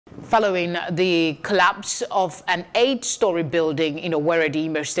Following the collapse of an 8-story building in Owerri, the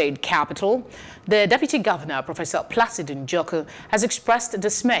Imo State capital, the Deputy Governor, Prof Placid Njoku, has expressed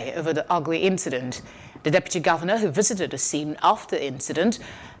dismay over the ugly incident. The Deputy Governor, who visited the scene after the incident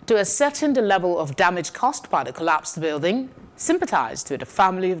to ascertain the level of damage caused by the collapsed building, sympathized with the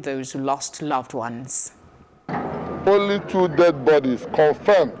family of those who lost loved ones. Only 2 dead bodies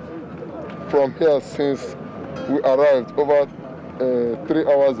confirmed from here since we arrived over 3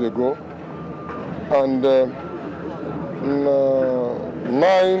 hours ago, and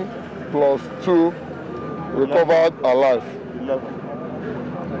 9 plus 2 recovered alive. 11.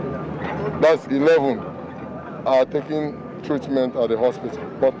 That's 11 are taking treatment at the hospital,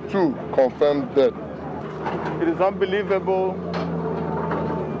 but 2 confirmed dead. It is unbelievable,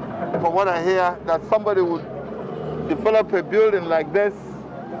 from what I hear, that somebody would develop a building like this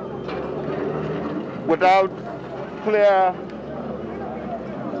without clear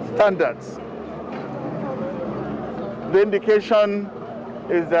standards. The indication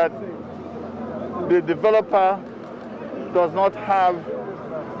is that the developer does not have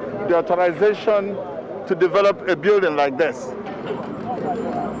the authorization to develop a building like this.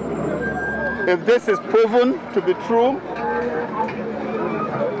 If this is proven to be true,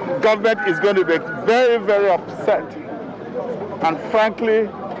 government is going to be very, very upset. And frankly,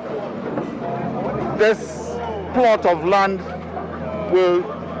 this plot of land will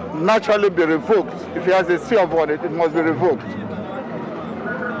naturally be revoked. If he has a C of audit, it must be revoked.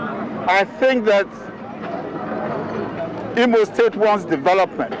 I think that Imo State wants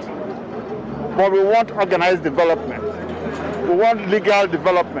development, but we want organized development. We want legal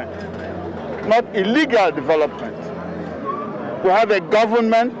development, not illegal development. We have a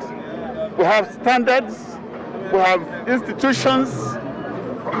government, we have standards, we have institutions,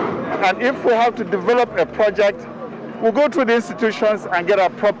 and if we have to develop a project, we'll go through the institutions and get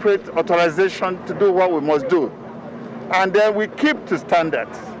appropriate authorization to do what we must do. And then we keep to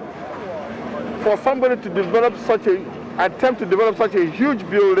standards. For somebody to develop attempt to develop such a huge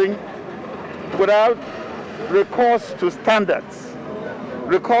building without recourse to standards,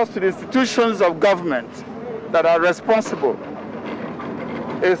 recourse to the institutions of government that are responsible,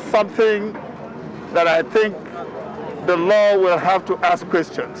 is something that I think the law will have to ask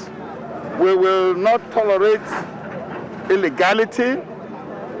questions. We will not tolerate illegality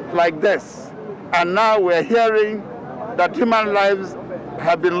like this. And now we're hearing that human lives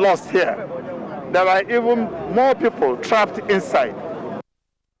have been lost here. There are even more people trapped inside.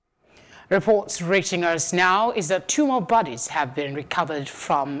 Reports reaching us now is that 2 more bodies have been recovered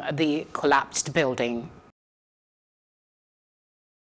from the collapsed building.